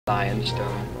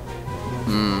lionstone.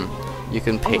 You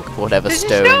can pick whatever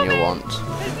stone you want.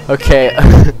 Okay.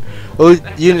 All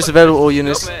units available. All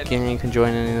units can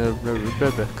join in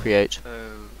create.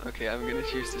 Okay, I'm gonna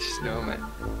choose the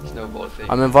snowball thing.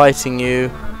 I'm inviting you.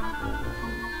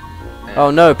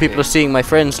 Oh no, people are seeing my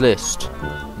friends list.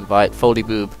 Invite foldy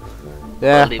boob.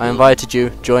 Yeah, I invited you.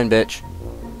 Join, bitch.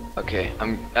 Okay,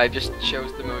 I just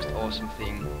chose the most awesome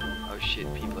thing. Oh shit,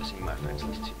 people are seeing my friends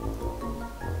list too.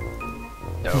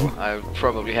 No, I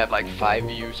probably have like 5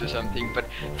 views or something, but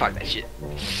fuck that shit.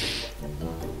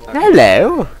 Okay.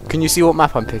 Hello. Can you see what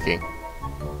map I'm picking?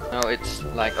 No, it's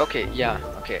like okay, yeah,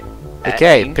 okay.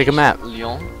 Okay, pick a map.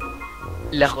 Lyon,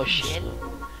 La Rochelle,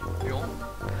 Lyon,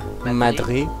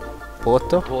 Madrid,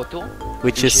 Porto,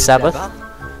 which is Sabbath,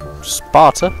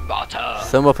 Sparta,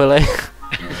 Thermopylae,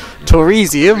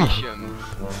 Torresium,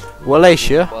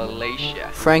 Wallachia,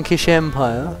 Frankish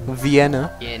Empire,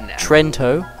 Vienna,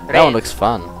 Trento. That one looks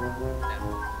fun.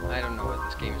 I don't know what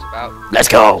this game is about. Let's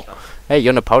go! Hey,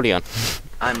 you're Napoleon.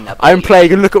 I'm Napoleon. I'm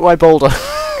playing and look at my boulder.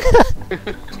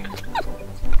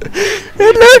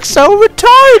 It looks so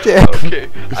retarded! Okay,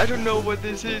 I don't know what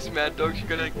this is, Mad Dogs. You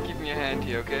gotta give me a hand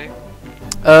here, okay?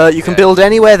 You can build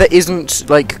anywhere that isn't,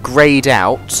 like, greyed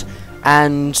out.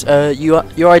 And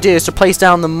your idea is to place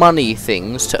down the money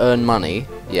things to earn money.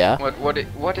 Yeah.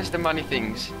 What is the money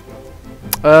things?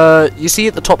 You see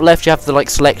at the top left, you have the like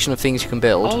selection of things you can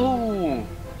build. Oh,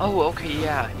 okay,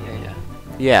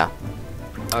 yeah.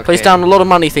 Okay. Place down a lot of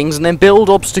money things, and then build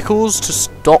obstacles to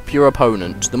stop your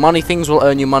opponent. The money things will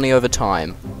earn you money over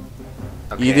time.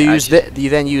 Okay, you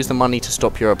then use the money to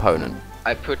stop your opponent.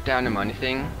 I put down a money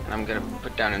thing, and I'm gonna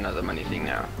put down another money thing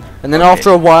now. And then after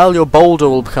a while, your boulder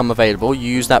will become available. You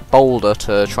use that boulder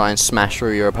to try and smash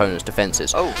through your opponent's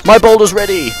defenses. Oh, my boulder's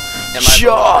ready! Yeah,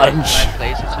 Charge! Can I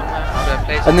place it somewhere? How do I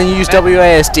place it? And then you use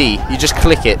WASD. You just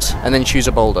click it, and then choose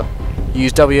a boulder. You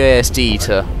use WASD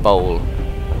to bowl.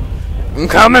 I'm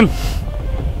coming!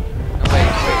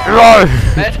 No,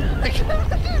 wait.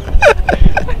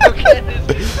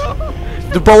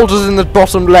 The boulder's in the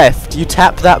bottom left. You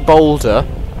tap that boulder.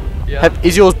 Yeah.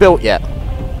 Is yours built yet?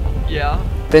 Yeah.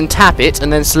 Then tap it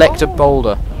and then select a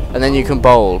boulder. And then you can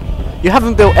bowl. You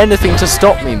haven't built anything to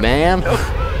stop me, man.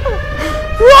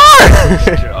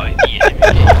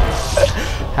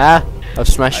 Ha! I've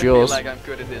smashed yours. I feel like I'm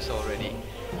good at this already.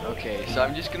 Okay, so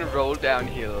I'm just gonna roll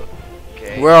downhill.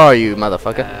 Okay. Where are you,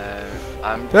 motherfucker?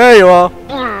 There you are!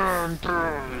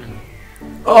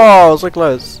 Oh, so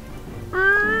close.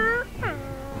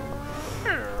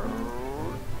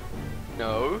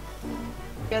 No.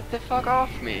 Get the fuck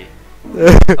off me.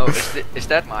 Oh, is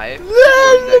that my... or is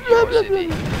that your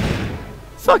city?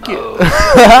 Fuck you.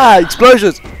 Oh.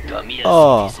 Explosions!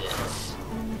 Oh.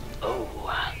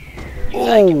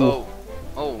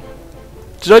 Oh.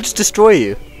 Did I just destroy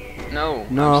you? No,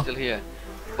 no. I'm still here.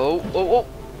 Oh.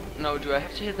 No, do I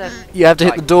have to hit that? You have to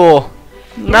hit the door.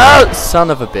 No!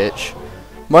 Son of a bitch.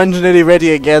 Mine's nearly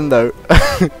ready again, though.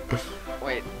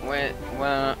 Wait, where,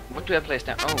 what do I place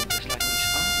down? Oh, it's like these.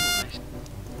 Oh, nice.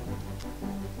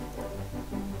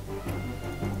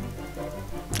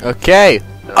 Okay.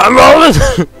 I'm rolling!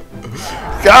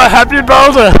 Got a happy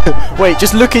boulder! Wait,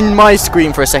 just look in my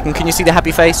screen for a second. Can you see the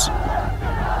happy face?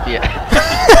 Yeah.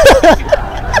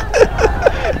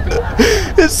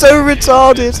 It's so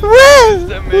retarded.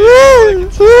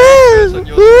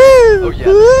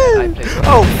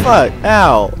 Oh fuck!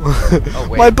 Ow! Oh,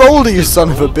 wait. My boulder, you son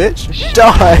of a bitch!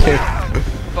 Die!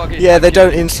 Yeah, they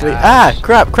don't instantly. Ah!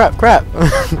 Crap!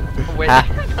 Oh, wait. Ah.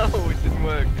 No, it didn't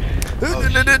work.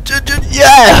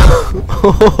 Yeah!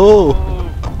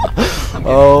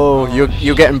 Oh,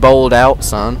 you're getting bowled out,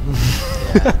 son.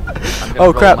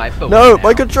 Oh crap! No,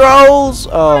 my controls!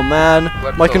 Oh man,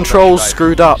 my controls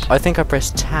screwed up. I think I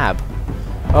pressed tab.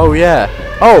 Oh yeah.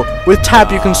 Oh, with tab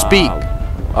you can speak.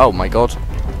 Oh my god.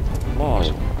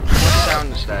 What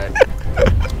sound is that?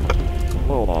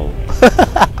 What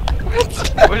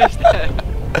is that?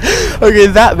 Okay,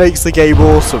 that makes the game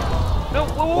awesome. No,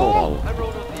 whoa. I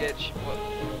rolled off the edge.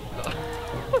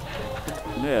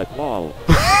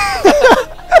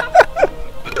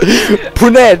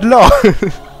 Puned, lol.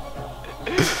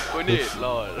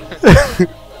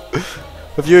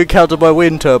 Have you encountered my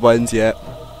wind turbines yet?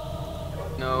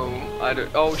 No, I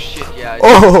don't. Oh shit, yeah.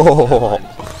 Oh!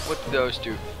 What do those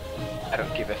do? I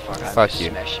don't give a fuck. I'm Fuck just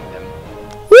you. smashing them.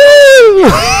 Woo!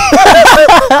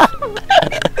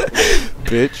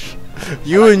 Bitch.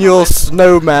 You and your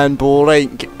snowman ball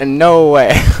ain't getting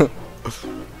nowhere.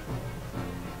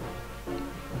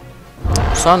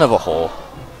 Son of a whore.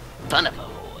 Son of a whore.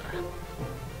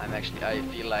 I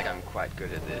feel like I'm quite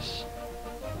good at this.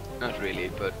 Not really,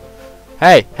 but...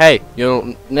 Hey, hey,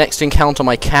 you'll next encounter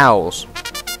my cows.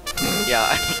 Yeah,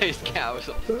 I played cows.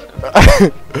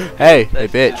 Hey, hey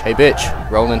bitch,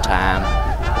 rolling time.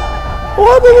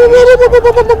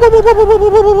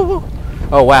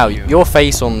 Oh wow, your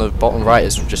face on the bottom right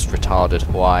is just retarded.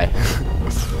 Why?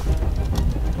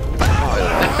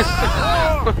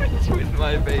 What's with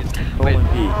my face? Wait, Colon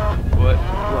D. what?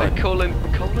 What? Colon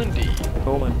D.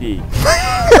 Colon D.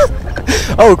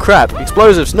 Oh crap,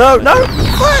 explosives, no! Did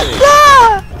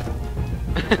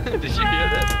you hear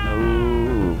that?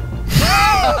 No.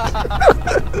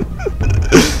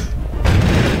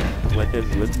 What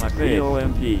is with my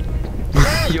OMG?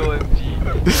 OMG.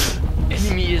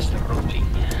 Enemy is rolling.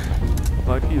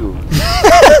 Fuck you.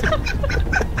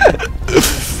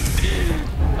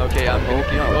 Okay, I'm gonna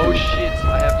give you. Oh shit,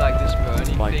 I have like this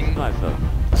burning Like thing. sniper.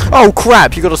 Oh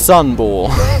crap, you got a sunball.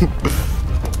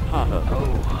 Haha.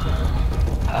 Oh.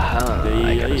 I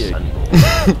got a Yeah.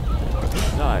 sunball.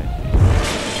 Die.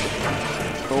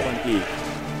 Colon D.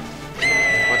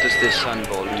 What does this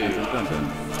sunball do?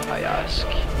 I ask.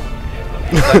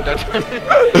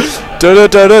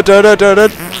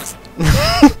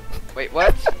 Wait,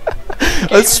 what?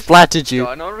 I splattered you.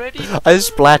 Done already? I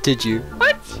splattered you.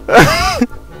 What?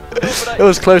 It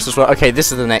was close as well. Okay,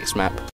 this is the next map.